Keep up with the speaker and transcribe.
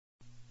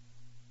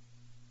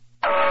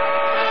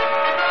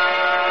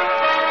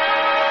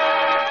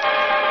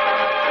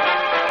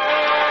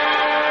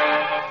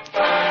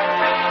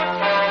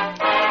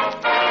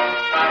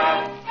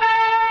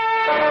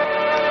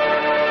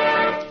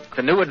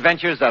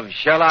Adventures of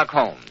Sherlock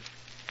Holmes,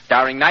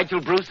 starring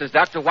Nigel Bruce as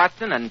Dr.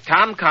 Watson and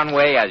Tom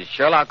Conway as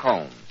Sherlock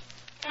Holmes.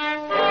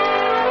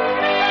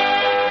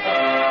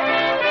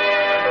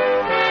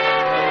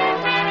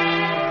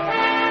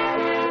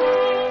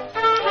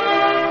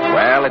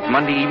 Well, it's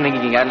Monday evening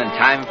again and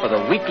time for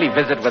the weekly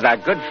visit with our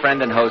good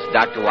friend and host,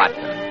 Dr.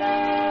 Watson.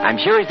 I'm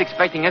sure he's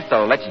expecting us,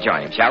 so let's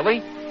join him, shall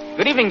we?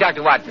 Good evening,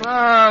 Dr. Watson.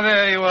 Ah,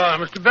 there you are,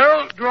 Mr.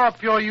 Bell. Draw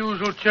up your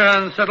usual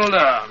chair and settle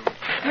down.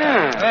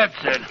 That's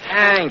it.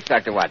 Thanks,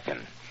 Dr.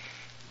 Watson.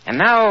 And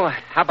now,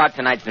 how about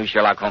tonight's new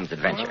Sherlock Holmes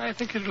adventure? Well, I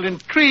think it'll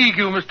intrigue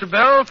you, Mr.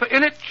 Bell, for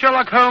in it,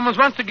 Sherlock Holmes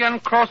once again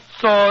crossed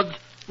swords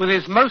with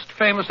his most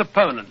famous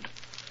opponent,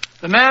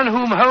 the man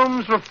whom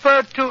Holmes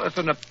referred to as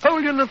the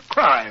Napoleon of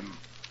crime,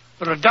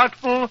 the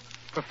redoubtable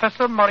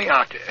Professor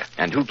Moriarty.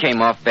 And who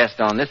came off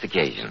best on this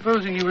occasion?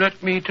 Supposing you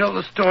let me tell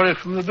the story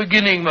from the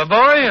beginning, my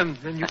boy, and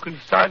then you can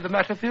decide the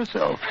matter for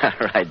yourself. All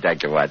right,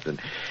 Dr. Watson.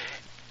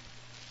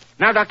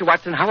 Now, Dr.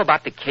 Watson, how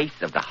about the case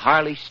of the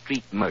Harley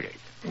Street murders?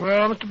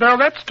 Well, Mr. Bell,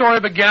 that story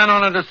began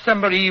on a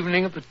December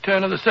evening at the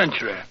turn of the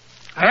century.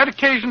 I had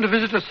occasion to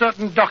visit a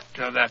certain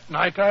doctor that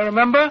night, I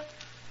remember,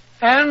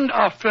 and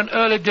after an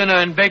early dinner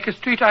in Baker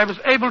Street, I was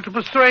able to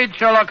persuade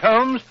Sherlock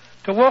Holmes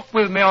to walk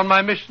with me on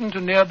my mission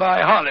to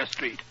nearby Harley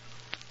Street.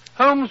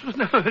 Holmes was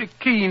never very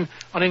keen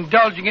on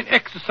indulging in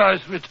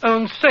exercise for its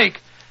own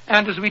sake,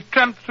 and as we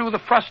tramped through the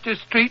frosty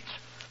streets,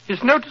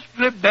 his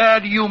noticeably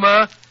bad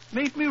humor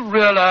made me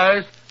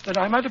realize that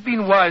I might have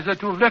been wiser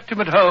to have left him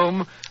at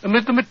home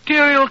amid the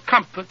material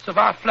comforts of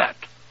our flat.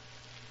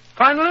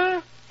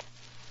 Finally,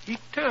 he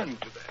turned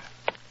to me.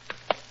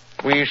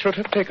 We should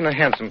have taken a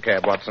hansom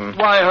cab, Watson.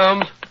 Why,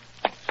 Holmes?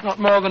 It's not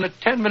more than a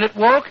 10-minute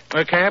walk.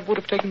 A cab would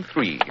have taken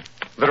 3.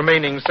 The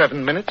remaining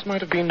 7 minutes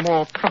might have been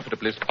more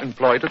profitably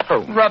employed at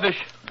home. Rubbish.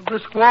 A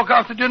brisk walk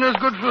after dinner is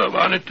good for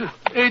one. It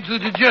aids the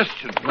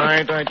digestion.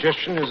 My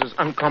digestion is as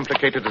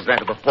uncomplicated as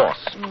that of a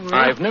horse.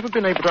 I've never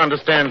been able to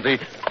understand the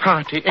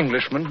hearty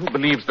Englishman who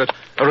believes that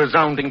a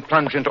resounding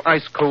plunge into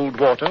ice-cold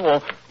water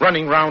or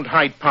running round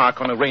Hyde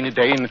Park on a rainy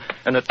day in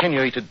an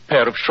attenuated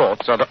pair of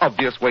shorts are the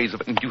obvious ways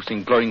of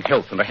inducing glowing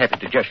health and a happy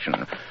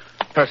digestion.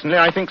 Personally,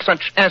 I think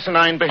such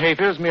asinine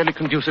behavior is merely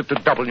conducive to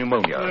double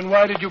pneumonia. And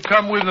why did you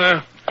come with me?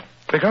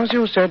 Because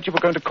you said you were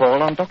going to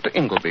call on Dr.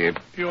 Ingleby.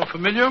 You're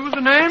familiar with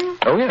the name?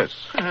 Oh, yes.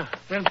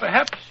 Then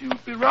perhaps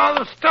you'd be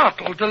rather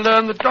startled to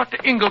learn that Dr.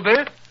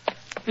 Ingleby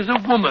is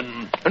a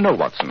woman. No,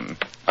 Watson.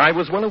 I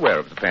was well aware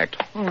of the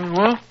fact.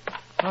 Well,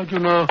 how'd you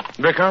know?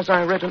 Because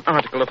I read an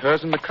article of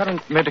hers in the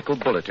current medical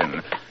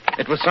bulletin.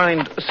 It was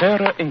signed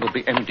Sarah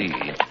Ingleby, M.D.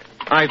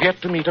 I've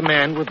yet to meet a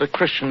man with the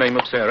Christian name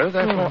of Sarah,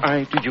 therefore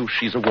I deduce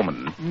she's a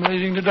woman.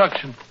 Amazing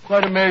deduction.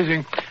 Quite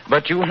amazing.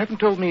 But you haven't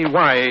told me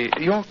why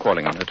you're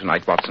calling on her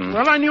tonight, Watson.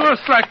 Well, I knew her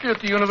slightly at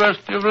the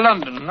University of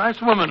London.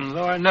 Nice woman,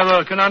 though I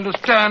never can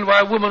understand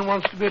why a woman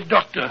wants to be a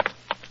doctor.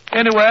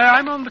 Anyway,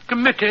 I'm on the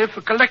committee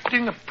for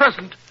collecting a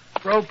present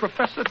for old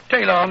Professor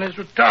Taylor on his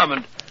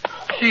retirement.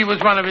 She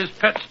was one of his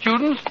pet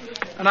students,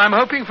 and I'm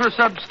hoping for a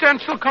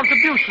substantial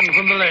contribution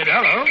from the lady.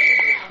 Hello.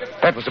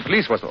 That was the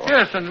police whistle.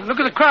 Yes, and look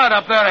at the crowd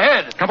up there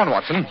ahead. Come on,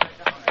 Watson.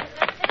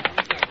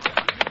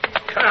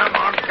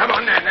 Come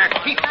on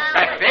now. Keep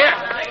back there.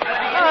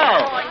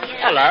 Oh,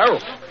 hello.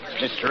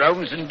 Mr.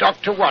 Holmes and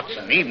Dr.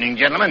 Watson. Evening,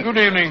 gentlemen. Good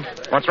evening.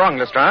 What's wrong,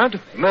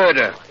 Lestrade?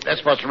 Murder.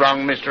 That's what's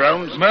wrong, Mr.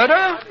 Holmes.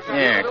 Murder?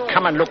 Yeah,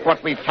 come and look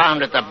what we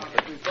found at the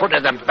foot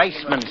of the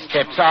basement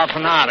steps half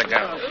an hour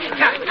ago.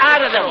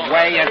 Out of the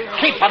way and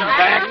keep them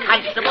back,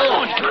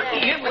 Constable.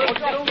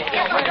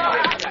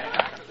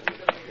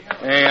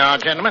 There you are,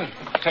 gentlemen.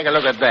 Take a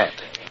look at that.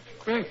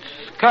 Great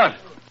Scott.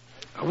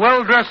 A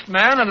well-dressed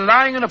man and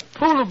lying in a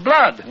pool of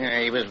blood.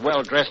 Yeah, he was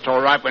well-dressed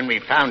all right when we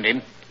found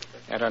him.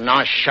 Had a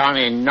nice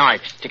shiny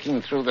knife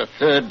sticking through the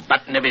third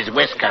button of his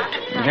waistcoat.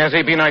 Has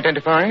he been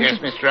identified? Yes,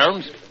 Mr.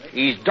 Holmes.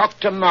 He's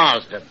Dr.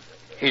 Marsden.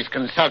 His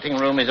consulting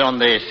room is on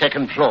the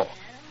second floor.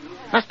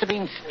 Must have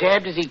been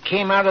stabbed as he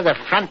came out of the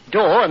front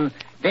door and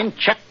then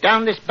chucked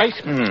down this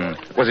basement.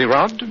 Was he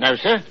robbed? No,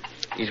 sir.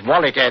 His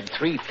wallet had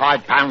 3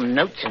 5-pound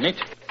notes in it.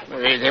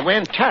 They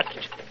weren't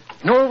touched.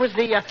 Nor was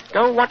the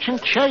gold watch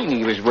and chain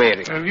he was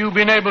wearing. Have you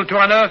been able to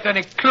unearth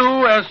any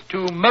clue as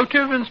to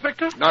motive,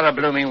 Inspector? Not a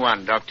blooming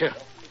one, Doctor.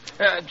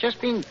 Just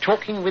been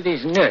talking with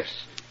his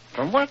nurse.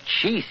 From what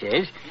she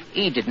says,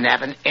 he didn't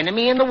have an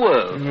enemy in the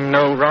world.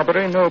 No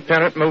robbery, no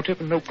apparent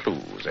motive, and no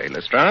clues, eh,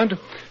 Lestrade?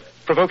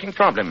 Provoking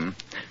problem.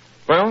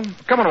 Well,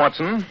 come on,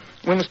 Watson.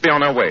 We must be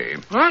on our way.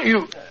 Huh?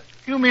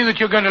 You mean that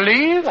you're going to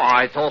leave? Well,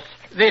 I thought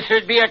this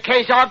would be a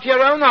case after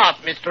your own heart,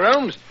 Mr.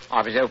 Holmes.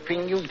 I was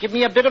hoping you'd give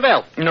me a bit of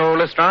help. No,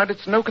 Lestrade,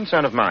 it's no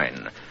concern of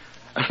mine.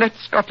 Let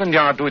Scotland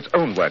Yard do its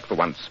own work for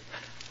once.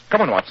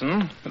 Come on,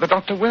 Watson. The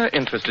doctor we're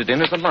interested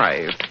in is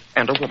alive,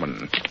 and a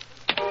woman.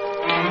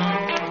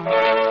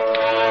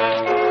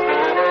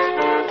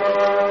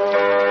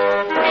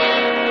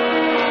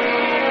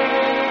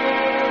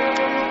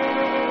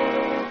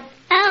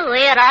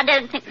 I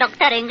don't think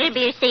Dr.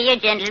 Ingleby will see you,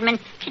 gentlemen.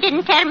 She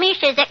didn't tell me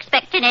she's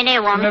expecting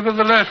anyone.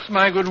 Nevertheless,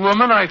 my good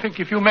woman, I think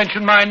if you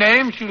mention my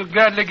name, she'll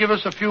gladly give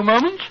us a few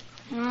moments.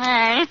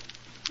 Well,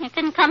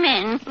 come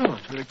in. Oh,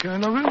 very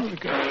kind of him. Very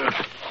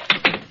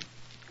kind.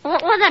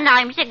 What were the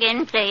names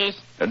again, please?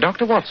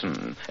 Dr.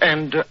 Watson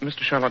and Mr.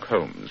 Sherlock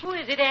Holmes. Who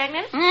is it,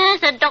 Agnes?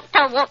 It's a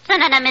Dr.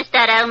 Watson and a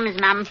Mr. Holmes,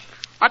 ma'am.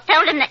 I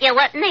told him that you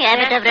weren't in the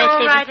habit of That's all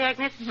receiving... right,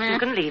 Agnes. Hmm. You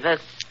can leave us.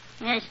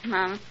 Yes,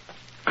 ma'am.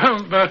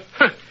 But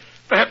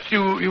perhaps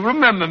you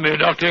remember me,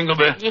 Dr.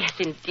 Ingleby. Yes,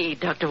 indeed,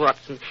 Dr.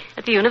 Watson.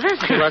 At the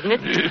university, wasn't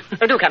it?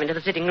 Oh, do come into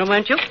the sitting room,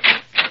 won't you?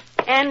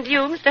 And you,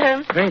 Mr.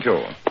 Holmes? Thank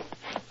you.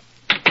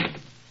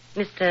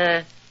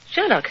 Mr.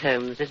 Sherlock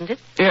Holmes, isn't it?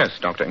 Yes,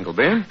 Dr.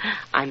 Ingleby.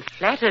 I'm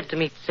flattered to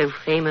meet so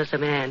famous a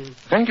man.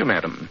 Thank you,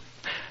 madam.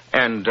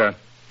 And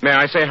may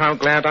I say how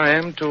glad I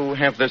am to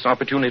have this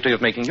opportunity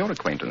of making your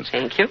acquaintance.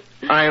 Thank you.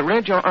 I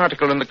read your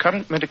article in the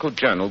current medical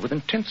journal with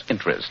intense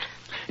interest.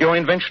 Your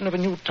invention of a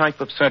new type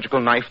of surgical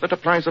knife that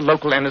applies a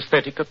local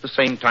anesthetic at the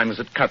same time as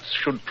it cuts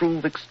should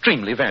prove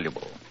extremely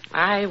valuable.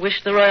 I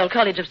wish the Royal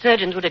College of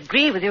Surgeons would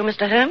agree with you,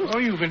 Mr. Holmes. Oh,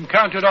 you've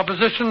encountered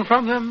opposition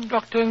from them,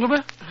 Dr.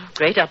 Ingleby?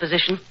 Great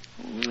opposition.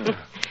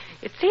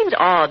 It seems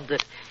odd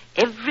that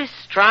every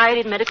stride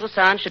in medical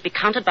science should be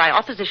countered by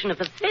opposition of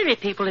the very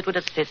people it would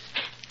assist.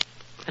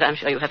 But I'm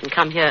sure you haven't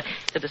come here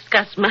to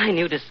discuss my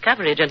new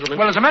discovery, gentlemen.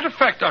 Well, as a matter of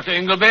fact, Dr.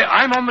 Ingleby,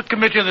 I'm on the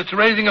committee that's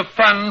raising a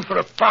fund for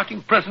a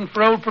parting present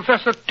for old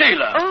Professor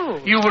Taylor.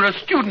 Oh. You were a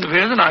student of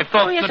his, and I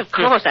thought Oh, yes, that... of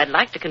course. I'd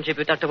like to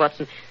contribute, Dr.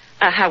 Watson.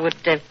 How would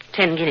 10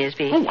 guineas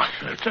be? Oh,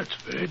 that's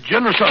very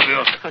generous of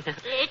you. Oh, no.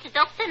 It's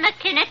Dr.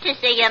 McKenna to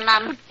see you,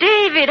 ma'am.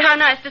 David, how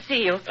nice to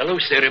see you. Hello,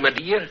 Sarah, my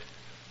dear.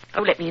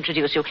 Oh, let me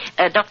introduce you.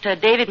 Dr.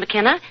 David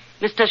McKenna,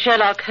 Mr.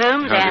 Sherlock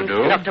Holmes, How do and you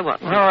do? Dr.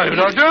 Watson. How are you,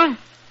 Doctor?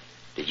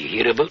 Did you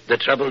hear about the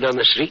trouble down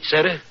the street,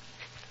 Sarah?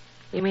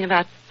 You mean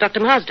about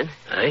Dr. Marsden?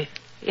 Aye?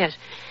 Yes.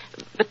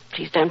 But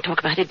please don't talk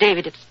about it,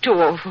 David. It's too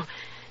awful.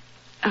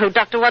 Oh,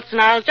 Dr. Watson,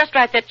 I'll just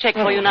write that check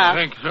for you now.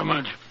 Thank you so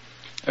much.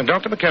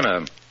 Dr.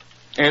 McKenna,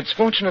 it's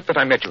fortunate that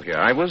I met you here.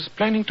 I was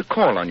planning to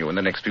call on you in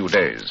the next few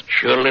days.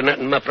 Surely not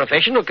in my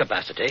professional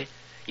capacity.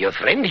 Your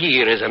friend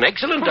here is an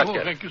excellent Oh,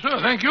 doctor. thank you, sir.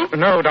 Thank you.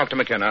 No, Dr.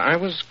 McKenna, I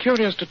was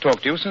curious to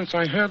talk to you since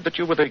I heard that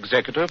you were the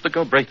executor of the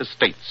Galbraith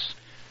Estates.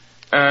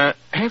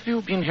 Have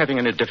you been having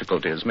any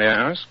difficulties, may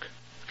I ask?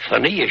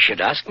 Funny you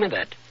should ask me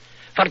that.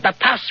 For the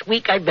past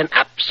week, I've been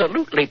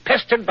absolutely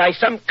pestered by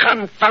some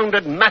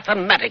confounded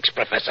mathematics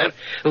professor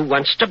who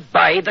wants to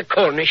buy the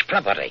Cornish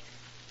property.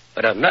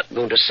 But I'm not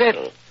going to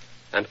settle.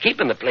 I'm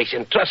keeping the place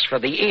in trust for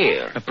the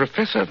heir. A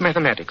professor of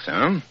mathematics,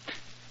 huh?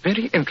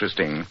 Very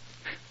interesting.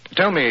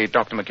 Tell me,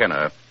 Dr.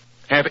 McKenna,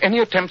 have any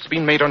attempts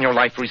been made on your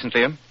life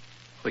recently?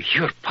 Well,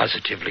 you're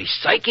positively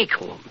psychic,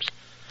 Holmes.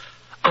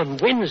 On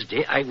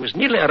Wednesday, I was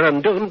nearly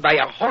run down by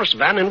a horse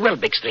van in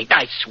Welbeck Street.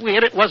 I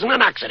swear it wasn't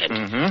an accident.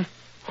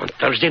 Mm-hmm. On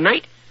Thursday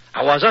night,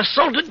 I was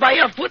assaulted by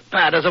a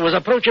footpad as I was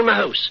approaching my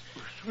house.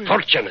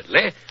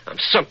 Fortunately, I'm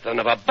something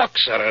of a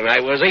boxer, and I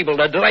was able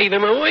to drive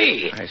him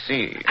away. I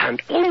see.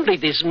 And only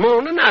this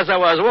morning, as I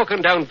was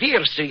walking down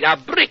Pier Street, a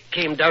brick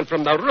came down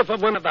from the roof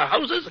of one of the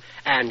houses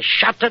and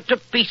shattered to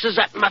pieces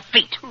at my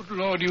feet. Good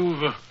Lord,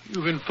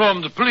 you've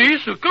informed the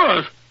police, of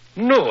course.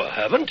 No, I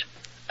haven't.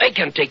 I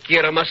can take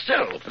care of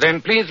myself. Then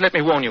please let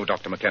me warn you,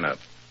 Dr. McKenna.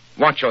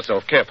 Watch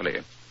yourself carefully.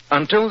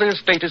 Until the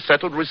estate is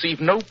settled,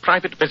 receive no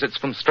private visits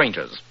from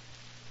strangers.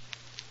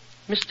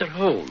 Mr.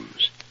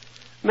 Holmes,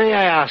 may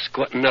I ask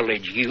what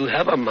knowledge you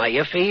have of my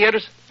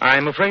affairs?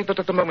 I'm afraid that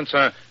at the moment,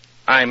 sir,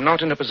 I'm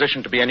not in a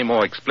position to be any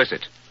more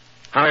explicit.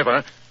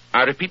 However,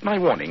 I repeat my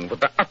warning with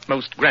the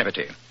utmost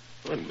gravity.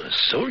 Well, my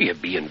soul, you're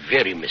being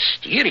very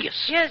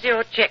mysterious. Here's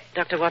your check,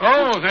 Dr. Watson.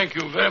 Oh, thank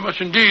you very much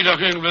indeed,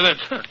 Dr. Ingleby.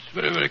 That's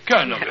very, very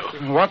kind of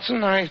you.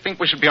 Watson, I think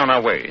we should be on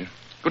our way.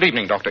 Good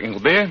evening, Dr.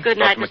 Ingleby. Good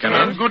night, Dr. Mr. McKenna.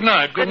 Holmes. Good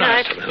night. Good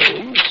night.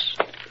 Holmes,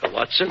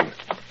 Watson.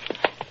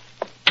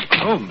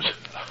 Holmes,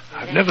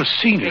 I've never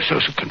seen you so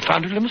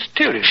confoundedly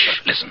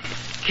mysterious. Listen.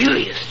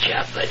 Curious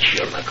chap, that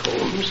Sherlock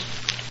Holmes.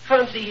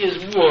 Fancy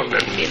his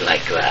warning me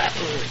like that.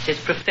 Oh, it's his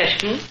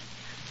profession.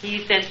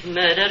 He scents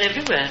murder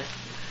everywhere,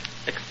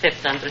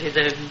 except under his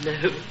own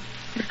nose.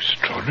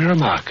 Extraordinary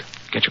remark.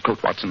 Get your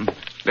coat, Watson.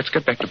 Let's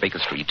get back to Baker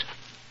Street.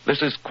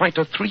 This is quite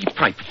a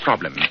three-pipe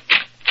problem.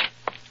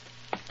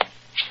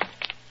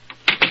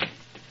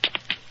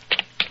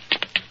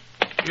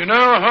 You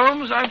know,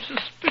 Holmes, I'm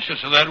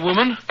suspicious of that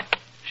woman.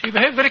 She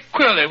behaved very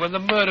queerly when the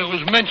murder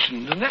was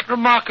mentioned, and that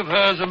remark of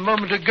hers a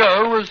moment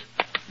ago was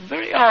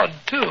very odd,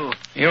 too.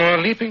 You're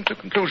leaping to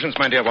conclusions,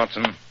 my dear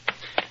Watson.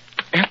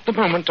 At the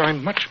moment,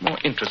 I'm much more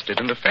interested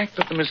in the fact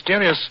that the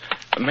mysterious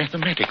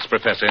mathematics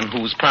professor in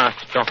whose path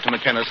Dr.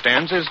 McKenna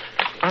stands is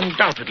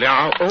undoubtedly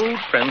our old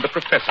friend, the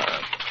professor.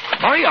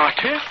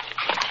 Moriarty?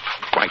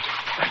 Quite.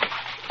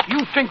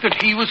 You think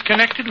that he was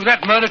connected with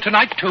that murder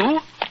tonight, too?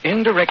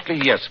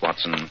 Indirectly, yes,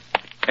 Watson.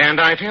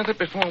 And I fear that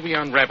before we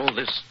unravel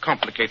this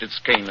complicated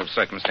skein of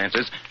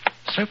circumstances,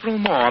 several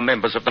more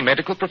members of the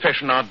medical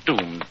profession are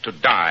doomed to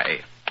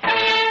die.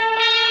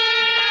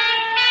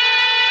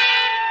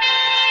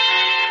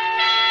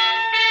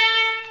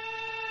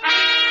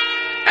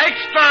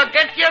 Extra,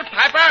 get your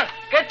paper.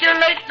 Get your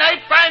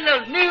late-night final.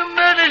 New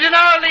murders in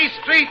Harley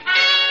Street.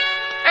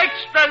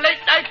 Extra,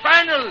 late-night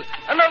final.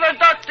 Another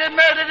doctor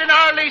murdered in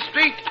Harley Harley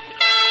Street.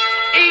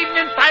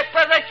 Evening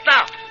Piper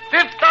extra.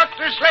 Fifth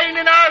Doctor slain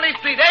in Harley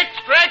Street.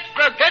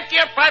 Extra. Get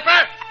your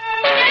Piper.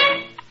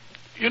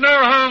 You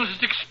know, Holmes,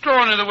 it's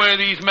extraordinary the way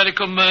these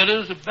medical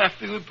murders are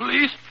baffling the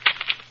police.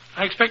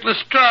 I expect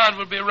Lestrade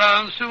will be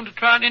around soon to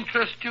try and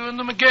interest you in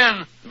them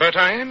again. But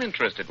I am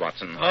interested,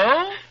 Watson.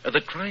 Oh? The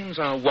crimes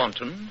are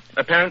wanton,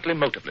 apparently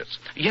motiveless,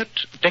 yet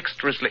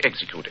dexterously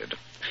executed.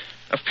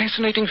 A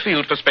fascinating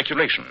field for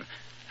speculation.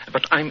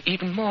 But I'm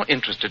even more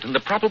interested in the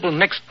probable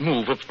next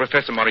move of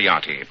Professor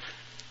Moriarty.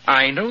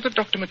 I know that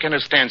Dr. McKenna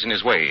stands in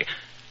his way.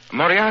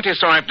 Moriarty,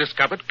 so I've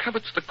discovered,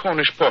 covets the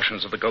Cornish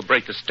portions of the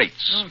Galbraith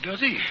estates. Oh, does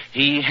he?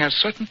 He has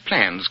certain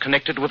plans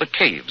connected with the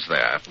caves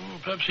there. Oh,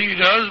 perhaps he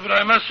does, but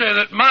I must say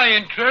that my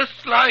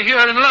interests lie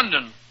here in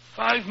London.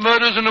 5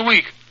 murders in a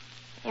week.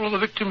 All of the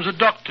victims are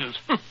doctors.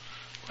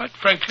 Quite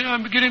frankly,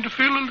 I'm beginning to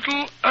feel a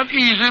little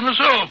uneasy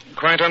myself.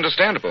 Quite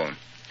understandable.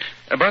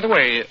 By the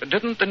way,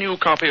 didn't the new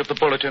copy of the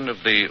bulletin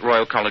of the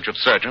Royal College of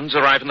Surgeons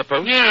arrive in the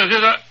post? Yes,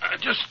 I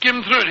just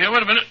skimmed through it here.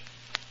 Wait a minute.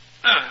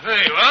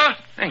 There you are.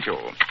 Thank you.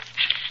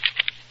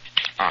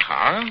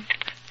 Aha.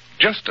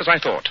 Just as I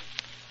thought.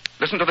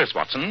 Listen to this,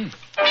 Watson.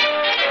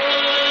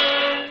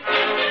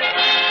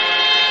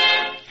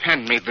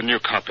 Hand me the new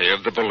copy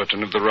of the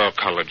bulletin of the Royal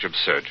College of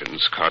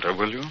Surgeons, Carter,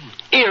 will you?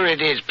 Here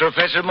it is,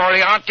 Professor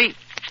Moriarty.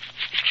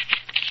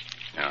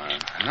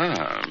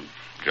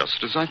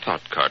 Just as I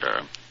thought,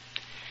 Carter.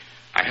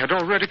 I had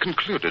already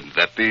concluded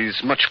that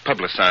these much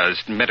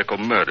publicized medical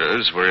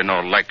murders were in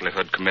all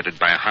likelihood committed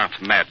by a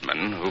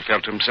half-madman who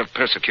felt himself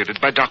persecuted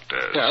by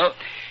doctors. Oh.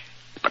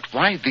 But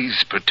why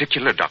these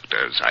particular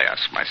doctors, I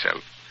ask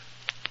myself.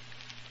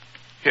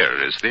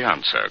 Here is the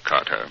answer,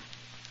 Carter.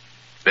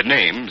 The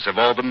names of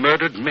all the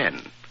murdered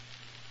men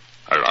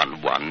are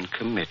on one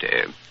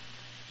committee.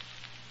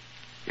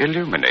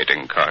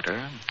 Illuminating,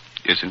 Carter,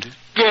 isn't it?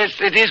 Yes,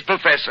 it is,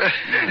 Professor.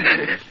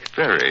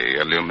 Very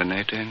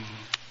illuminating.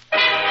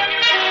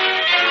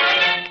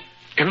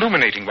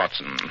 Illuminating,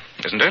 Watson,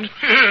 isn't it?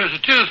 Yes,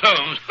 it is,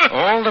 Holmes.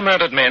 All the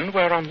murdered men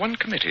were on one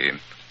committee.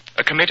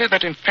 A committee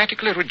that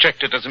emphatically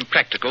rejected as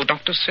impractical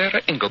Dr.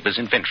 Sarah Ingleby's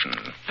invention.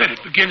 Then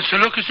it begins to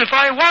look as if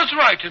I was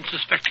right in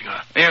suspecting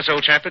her. Yes,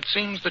 old chap, it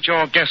seems that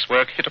your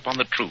guesswork hit upon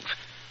the truth.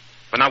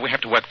 But now we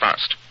have to work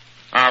fast.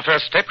 Our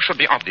first step should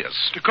be obvious.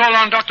 To call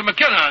on Dr.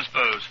 McKenna, I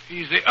suppose.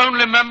 He's the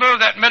only member of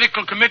that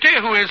medical committee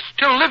who is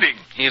still living.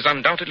 He is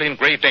undoubtedly in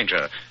grave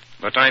danger,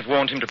 but I've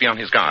warned him to be on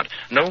his guard.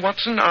 No,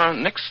 Watson, our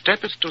next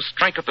step is to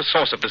strike at the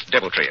source of this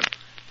deviltry.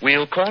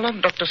 We'll call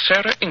on Dr.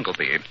 Sarah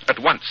Ingleby at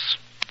once.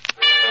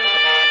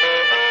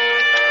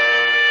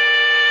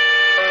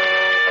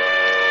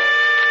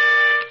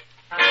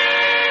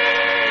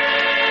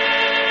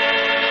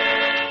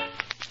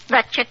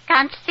 But you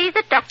can't see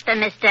the doctor,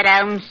 Mr.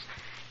 Holmes.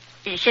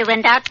 She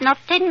went out not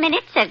 10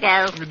 minutes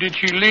ago. Did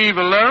she leave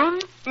alone?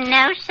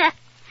 No, sir.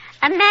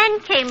 A man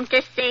came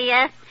to see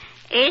her.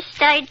 He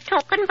stayed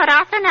talking for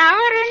half an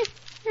hour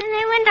and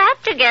they went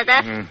out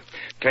together.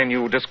 Can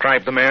you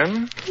describe the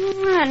man?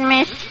 Let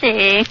me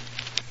see.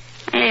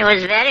 He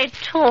was very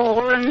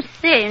tall and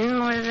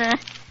thin with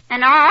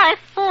an high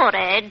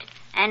forehead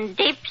and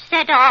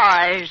deep-set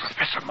eyes.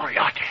 Professor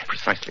Moriarty.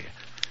 Precisely.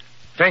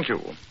 Thank you.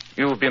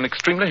 You've been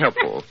extremely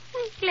helpful.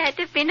 Glad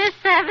to be of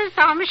service,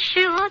 I'm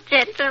sure,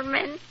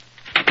 gentlemen.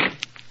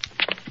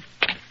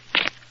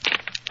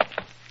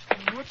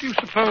 What do you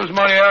suppose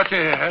Moriarty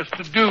has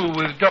to do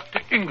with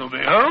Dr.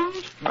 Ingleby,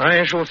 Holmes?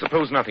 I shall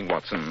suppose nothing,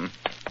 Watson.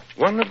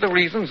 One of the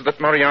reasons that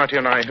Moriarty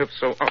and I have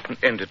so often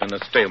ended in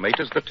a stalemate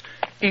is that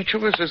each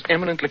of us is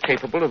eminently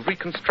capable of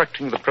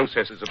reconstructing the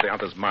processes of the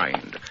other's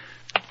mind.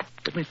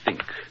 Let me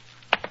think.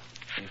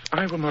 If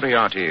I were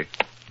Moriarty...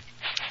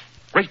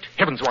 Great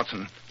heavens,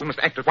 Watson. We must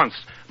act at once.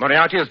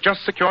 Moriarty has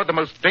just secured the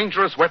most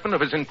dangerous weapon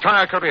of his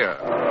entire career.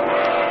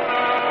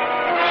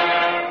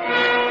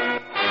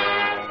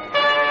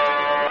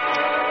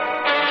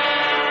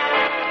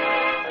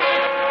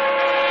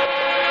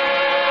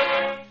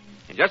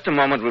 In just a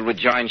moment, we'll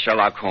rejoin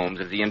Sherlock Holmes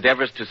as he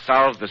endeavors to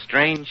solve the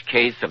strange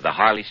case of the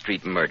Harley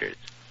Street murders.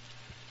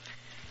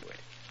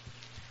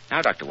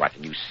 Now, Dr.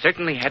 Watson, you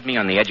certainly had me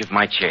on the edge of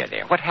my chair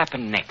there. What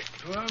happened next?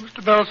 Well,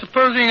 Mr. Bell,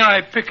 supposing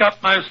I pick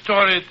up my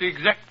story at the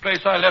exact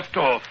place I left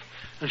off,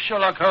 and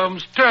Sherlock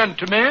Holmes turned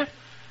to me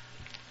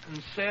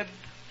and said...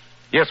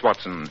 Yes,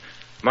 Watson.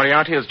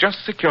 Moriarty has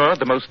just secured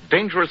the most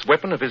dangerous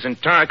weapon of his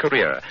entire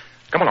career.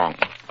 Come along.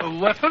 A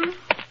weapon?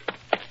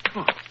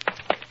 Oh,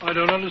 I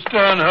don't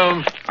understand,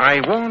 Holmes. I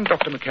warned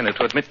Dr. McKenna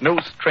to admit no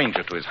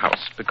stranger to his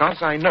house,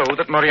 because I know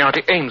that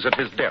Moriarty aims at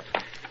his death.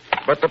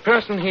 But the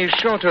person he is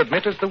sure to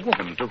admit is the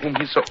woman to whom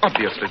he's so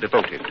obviously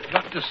devoted.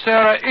 Dr.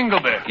 Sarah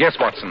Ingleby. Yes,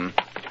 Watson.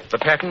 The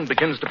pattern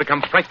begins to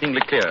become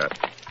frighteningly clear.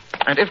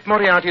 And if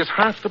Moriarty is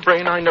half the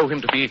brain I know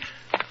him to be,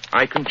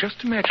 I can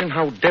just imagine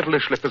how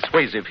devilishly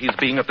persuasive he's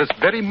being at this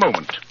very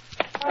moment.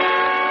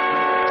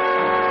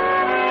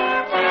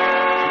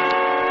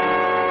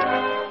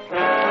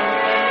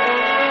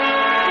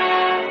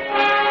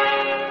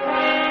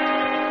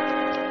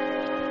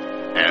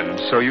 And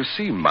so you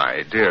see,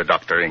 my dear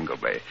Dr.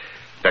 Ingleby,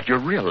 that your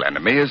real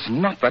enemy is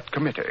not that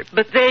committee.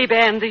 But they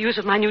banned the use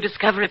of my new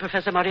discovery,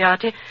 Professor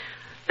Moriarty.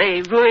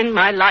 They ruined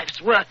my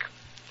life's work.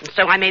 And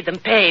so I made them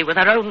pay with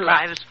their own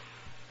lives.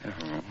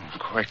 Oh,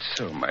 quite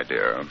so, my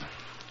dear.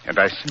 And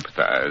I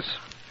sympathize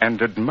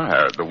and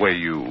admire the way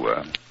you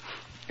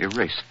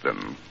erased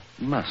them.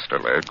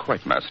 Masterly,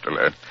 quite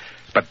masterly.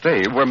 But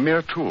they were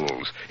mere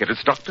tools. It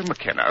is Dr.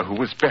 McKenna who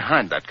was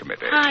behind that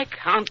committee. I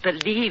can't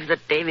believe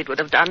that David would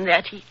have done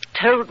that. He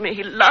told me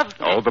he loved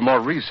me. All the more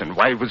reason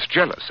why he was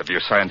jealous of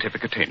your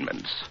scientific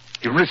attainments.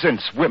 He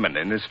resents women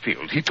in his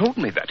field. He told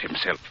me that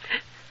himself.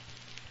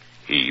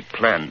 He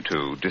planned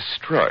to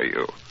destroy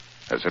you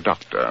as a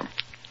doctor.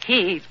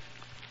 He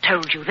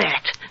told you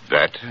that?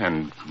 That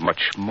and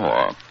much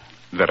more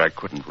that I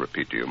couldn't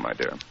repeat to you, my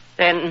dear.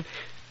 Then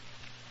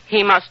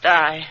he must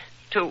die,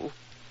 too.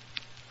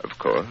 Of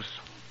course,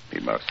 he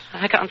must.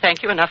 I can't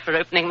thank you enough for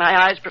opening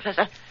my eyes,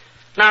 Professor.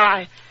 Now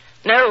I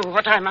know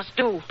what I must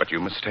do. But you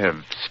must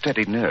have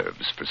steady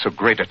nerves for so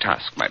great a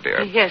task, my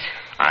dear. Yes.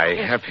 I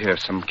have here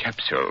some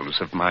capsules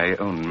of my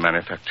own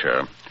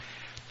manufacture.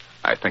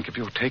 I think if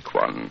you'll take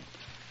one,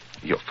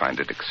 you'll find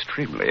it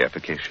extremely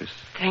efficacious.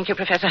 Thank you,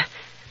 Professor.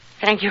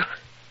 Thank you.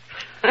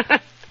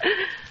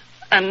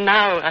 And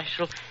now I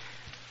shall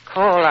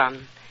call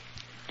on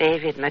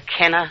David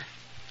McKenna.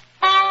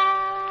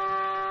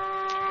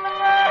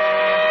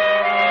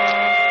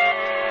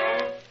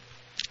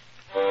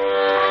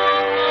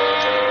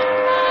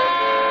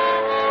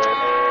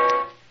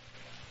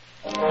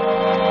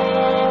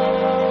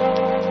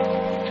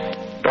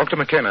 Dr.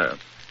 McKenna,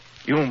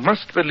 you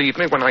must believe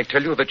me when I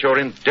tell you that you're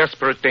in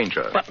desperate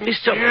danger. But,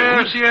 Mr.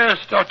 Yes,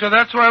 Doctor.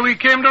 That's why we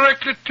came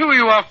directly to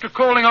you after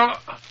calling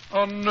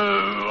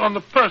on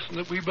the person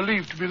that we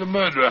believe to be the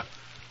murderer.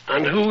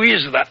 And who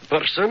is that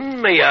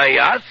person, may I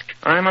ask?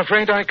 I'm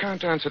afraid I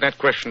can't answer that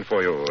question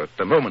for you at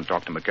the moment,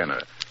 Dr.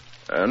 McKenna.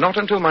 Not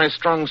until my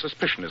strong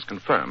suspicion is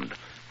confirmed.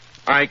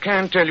 I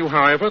can tell you,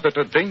 however, that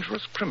a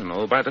dangerous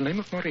criminal by the name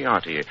of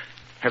Moriarty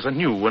has a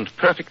new and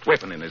perfect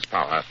weapon in his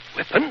power.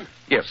 Weapon?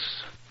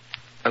 Yes.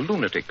 A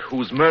lunatic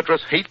whose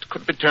murderous hate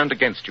could be turned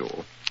against you.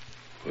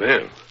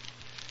 Well,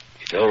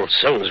 it all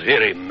sounds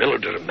very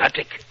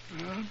melodramatic.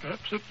 Well,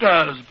 perhaps it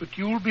does, but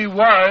you'll be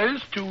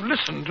wise to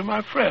listen to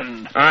my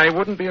friend. I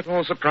wouldn't be at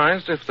all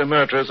surprised if the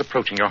murderer is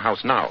approaching your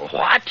house now.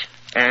 What?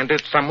 And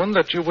it's someone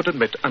that you would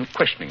admit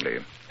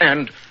unquestioningly,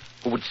 and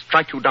who would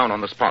strike you down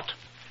on the spot.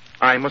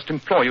 I must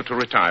implore you to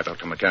retire,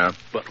 Dr. McKenna.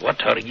 But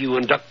what are you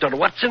and Dr.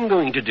 Watson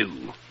going to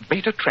do?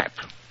 Bait a trap.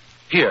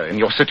 Here in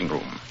your sitting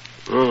room.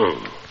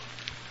 Oh.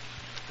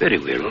 Very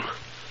well.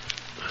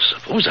 I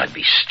suppose I'd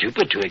be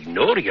stupid to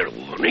ignore your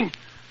warning.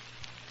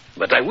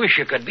 But I wish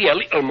you could be a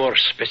little more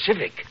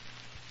specific.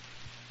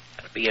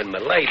 I'll be in my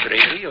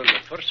library on the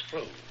first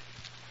floor.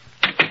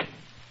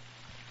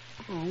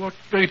 What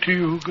bait are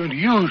you going to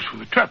use for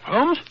the trap,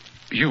 Holmes?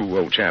 You,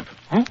 old chap.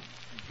 Huh?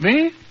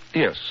 Me?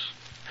 Yes.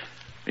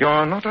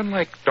 You're not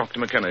unlike Dr.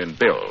 McKenna in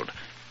build,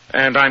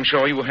 and I'm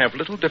sure you will have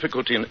little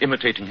difficulty in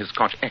imitating his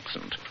Scotch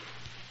accent.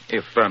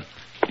 If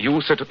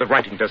you sit at the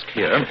writing desk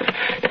here,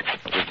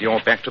 with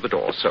your back to the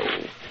door, so.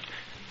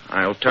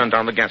 I'll turn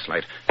down the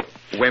gaslight.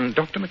 When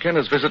Dr.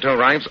 McKenna's visitor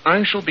arrives,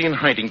 I shall be in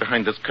hiding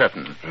behind this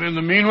curtain. And in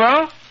the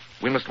meanwhile?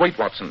 We must wait,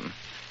 Watson.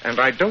 And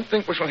I don't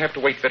think we shall have to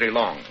wait very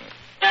long.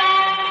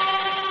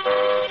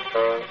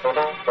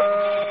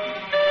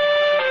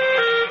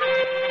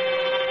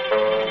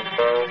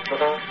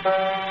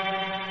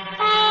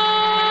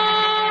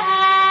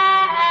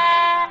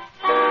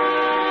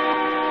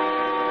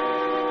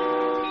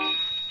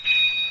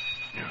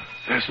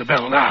 There's the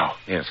bell now.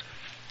 Yes.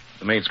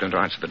 The maid's going to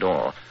answer the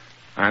door.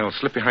 I'll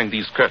slip behind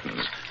these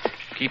curtains.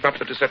 Keep up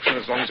the deception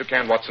as long as you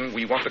can, Watson.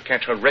 We want to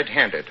catch her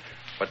red-handed.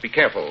 But be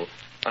careful.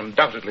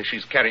 Undoubtedly,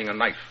 she's carrying a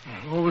knife.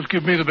 You always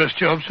give me the best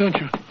jobs, don't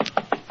you?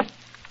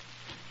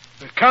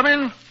 They're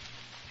coming.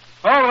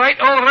 All right.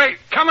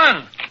 Come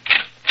on.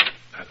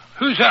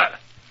 Who's that?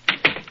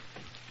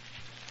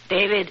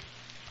 David,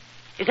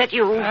 is that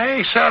you?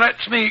 Hey, sir,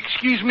 that's me.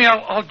 Excuse me,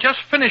 I'll just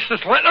finish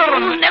this letter.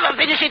 You'll never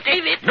finish it,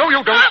 David. No,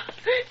 you don't. Stop.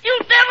 You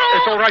devil!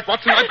 It's all right,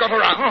 Watson. I've got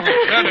her out. Oh,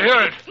 can't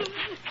hear it.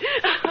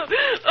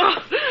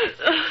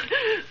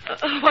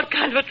 What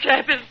kind of a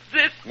trap is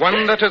this?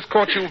 One that has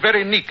caught you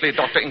very neatly,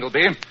 Dr.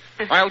 Ingleby.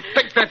 I'll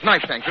take that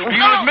knife, thank you.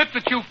 You admit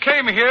that you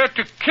came here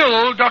to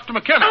kill Dr.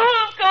 McKenna?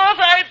 Oh, of course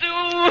I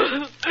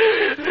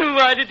do.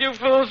 Why did you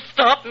fools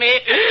stop me?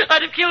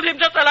 I'd have killed him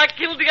just as I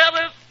killed the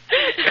others.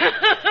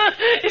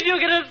 If you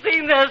could have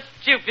seen their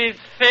stupid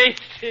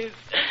faces.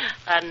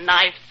 A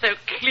knife so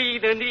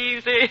clean and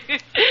easy.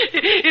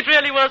 It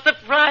really was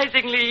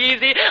surprisingly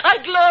easy. I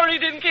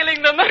gloried in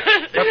killing them.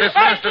 But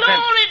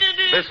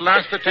this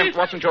last attempt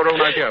wasn't your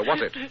own idea,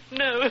 was it?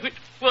 No, it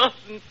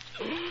wasn't.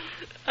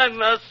 I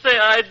must say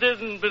I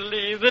didn't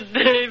believe that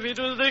David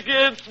was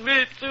against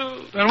me,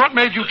 too. Then what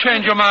made you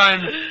change your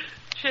mind?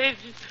 Change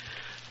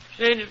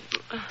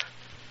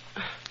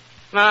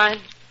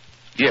mind?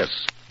 Yes.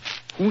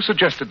 Who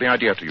suggested the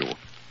idea to you? It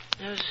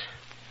was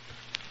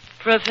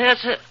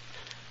Professor...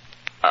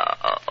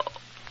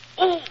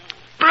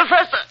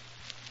 Professor...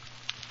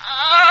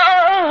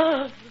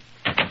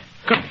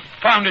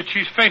 minute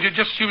she's fainted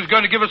just as she was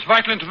going to give us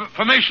vital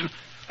information.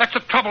 That's the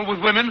trouble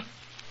with women.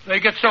 They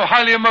get so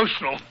highly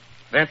emotional.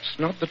 That's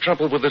not the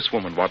trouble with this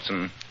woman,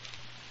 Watson.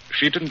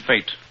 She didn't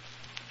faint.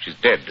 She's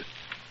dead.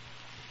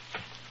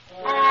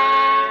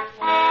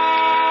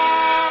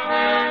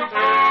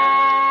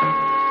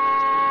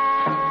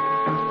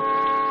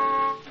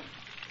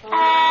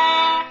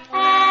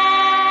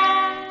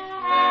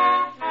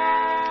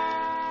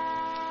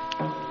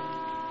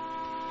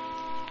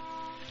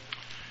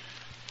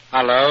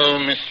 Hello,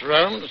 Mr.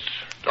 Holmes.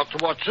 Dr.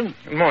 Watson.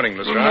 Good morning,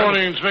 Lestrade. Good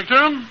morning,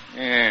 Inspector.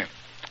 Yeah.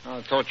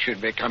 I thought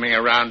you'd be coming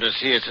around to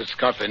see us at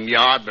Scotland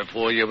Yard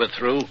before you were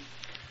through.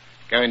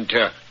 Going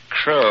to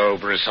crow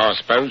over us, I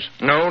suppose.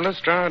 No,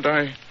 Lestrade,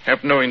 I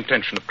have no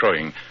intention of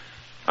crowing.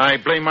 I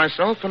blame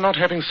myself for not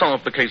having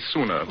solved the case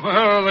sooner.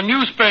 Well, the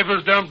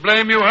newspapers don't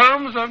blame you,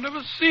 Holmes. I've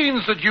never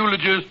seen such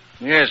eulogies.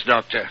 Yes,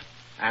 Doctor.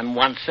 And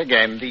once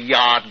again, the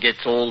Yard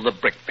gets all the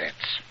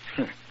brickbats.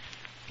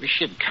 Wish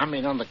you'd come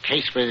in on the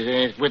case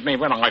with me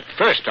when I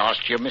first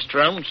asked you,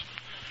 Mr. Holmes.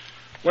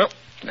 Well,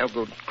 no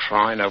good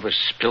crying over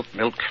spilt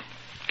milk.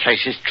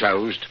 Case is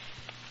closed.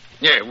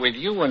 Yeah, with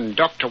you and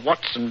Dr.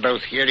 Watson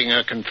both hearing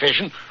her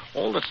confession,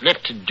 all that's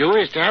left to do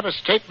is to have a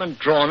statement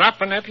drawn up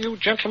and have you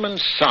gentlemen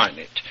sign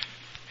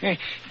it.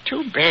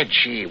 Too bad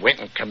she went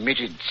and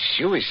committed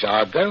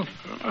suicide, though.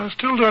 I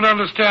still don't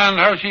understand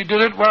how she did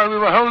it while we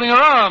were holding her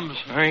arms.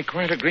 I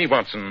quite agree,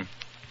 Watson.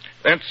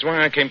 That's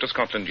why I came to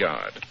Scotland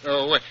Yard.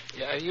 Oh,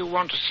 you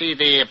want to see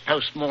the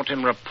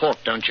post-mortem report,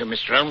 don't you,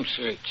 Mr. Holmes?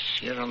 It's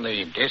here on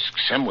the desk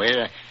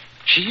somewhere.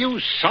 She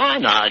used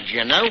cyanide,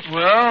 you know.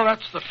 Well,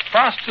 that's the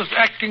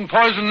fastest-acting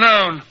poison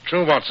known.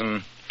 True,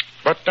 Watson.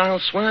 But I'll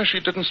swear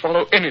she didn't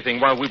swallow anything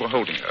while we were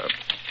holding her.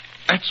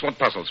 That's what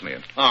puzzles me.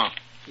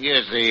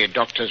 Here's the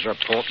doctor's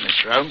report,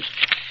 Mr. Holmes.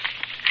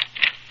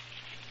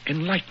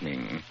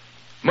 Enlightening.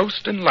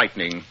 Most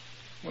enlightening.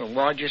 Well,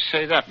 why'd you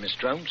say that,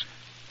 Mr. Holmes?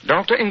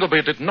 Dr.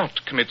 Ingleby did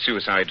not commit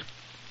suicide.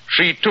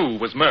 She, too,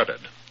 was murdered.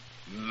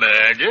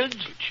 Murdered?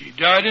 But she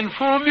died in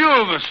full view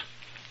of us.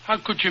 How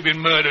could she have been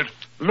murdered?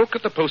 Look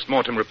at the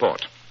post-mortem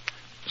report.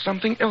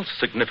 Something else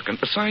significant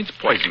besides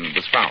poison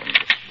was found.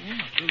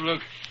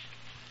 Look.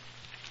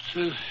 It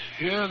says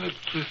here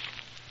that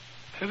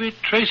heavy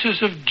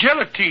traces of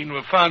gelatine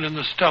were found in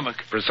the stomach.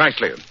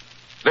 Precisely.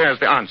 There's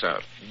the answer.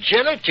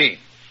 Gelatine?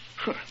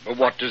 But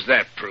what does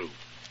that prove?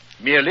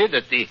 Merely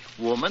that the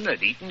woman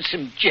had eaten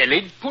some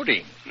jellied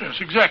pudding.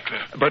 Yes, exactly.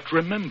 But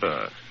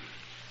remember,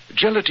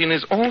 gelatine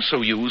is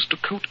also used to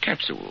coat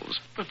capsules.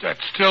 But that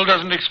still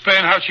doesn't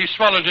explain how she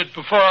swallowed it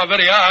before our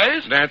very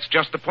eyes. That's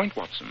just the point,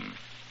 Watson.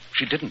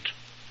 She didn't.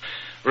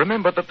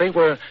 Remember that they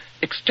were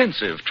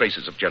extensive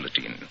traces of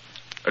gelatine.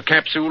 A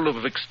capsule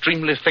of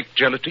extremely thick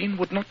gelatine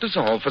would not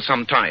dissolve for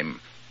some time.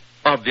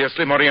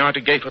 Obviously,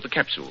 Moriarty gave her the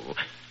capsule.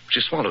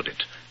 She swallowed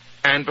it.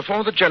 And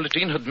before the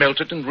gelatine had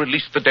melted and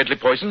released the deadly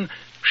poison,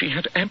 she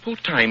had ample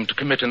time to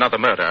commit another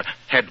murder,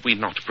 had we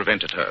not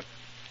prevented her.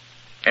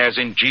 As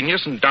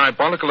ingenious and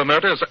diabolical a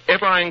murder as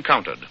ever I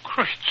encountered.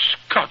 Great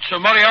Scott, so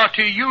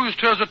Moriarty used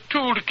her as a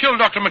tool to kill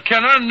Dr.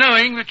 McKenna,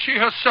 knowing that she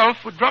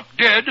herself would drop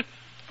dead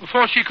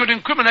before she could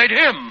incriminate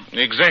him.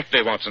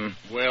 Exactly, Watson.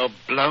 Well,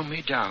 blow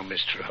me down,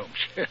 Mr.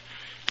 Holmes.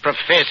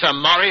 Professor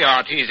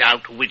Moriarty's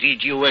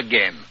outwitted you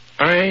again.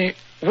 I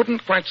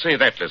wouldn't quite say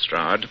that,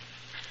 Lestrade.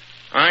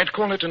 I'd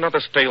call it another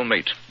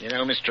stalemate. You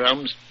know, Mr.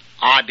 Holmes,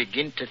 I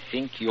begin to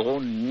think you're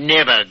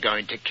never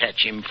going to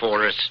catch him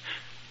for us.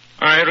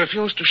 I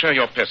refuse to share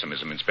your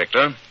pessimism,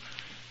 Inspector.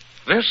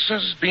 This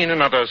has been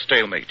another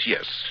stalemate,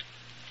 yes.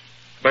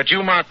 But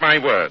you mark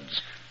my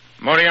words.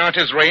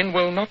 Moriarty's reign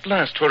will not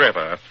last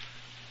forever.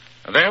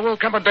 There will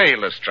come a day,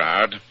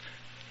 Lestrade.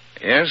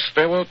 Yes,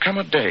 there will come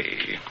a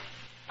day.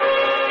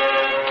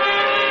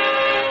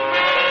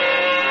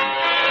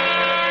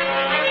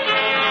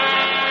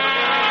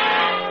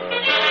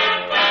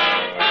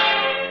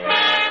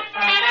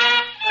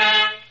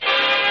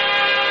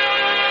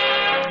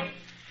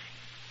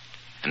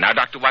 Now,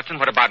 Dr. Watson,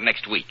 what about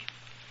next week?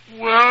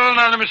 Well,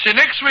 now, let me see.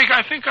 Next week,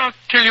 I think I'll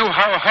tell you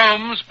how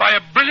Holmes, by a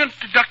brilliant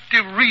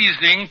deductive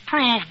reasoning,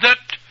 proved that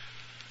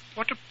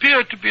what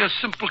appeared to be a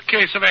simple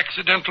case of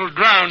accidental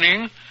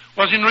drowning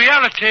was in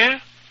reality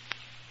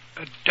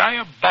a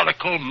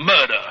diabolical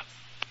murder.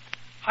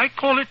 I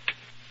call it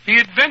The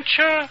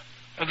Adventure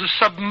of the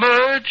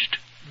Submerged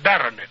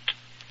Baronet.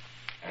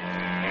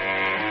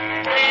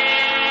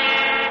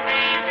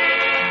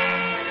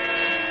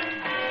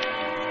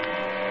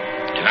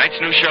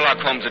 Tonight's new Sherlock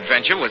Holmes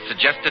adventure was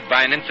suggested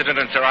by an incident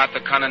in Sir Arthur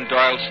Conan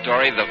Doyle's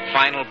story, The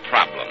Final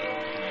Problem.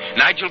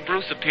 Nigel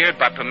Bruce appeared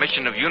by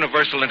permission of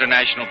Universal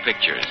International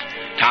Pictures.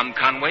 Tom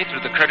Conway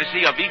through the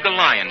courtesy of Eagle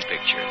Lion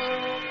Pictures.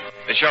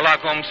 The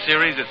Sherlock Holmes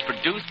series is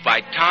produced by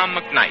Tom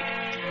McKnight,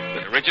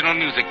 with original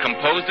music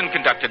composed and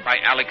conducted by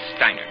Alex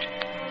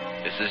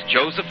Steinert. This is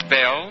Joseph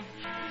Bell,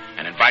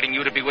 and inviting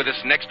you to be with us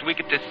next week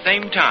at this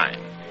same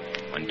time,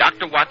 when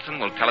Dr. Watson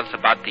will tell us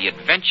about the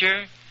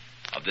adventure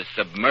of the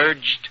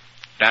submerged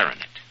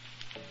Baronet.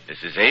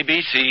 This is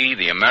ABC,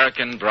 the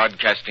American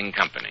Broadcasting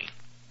Company.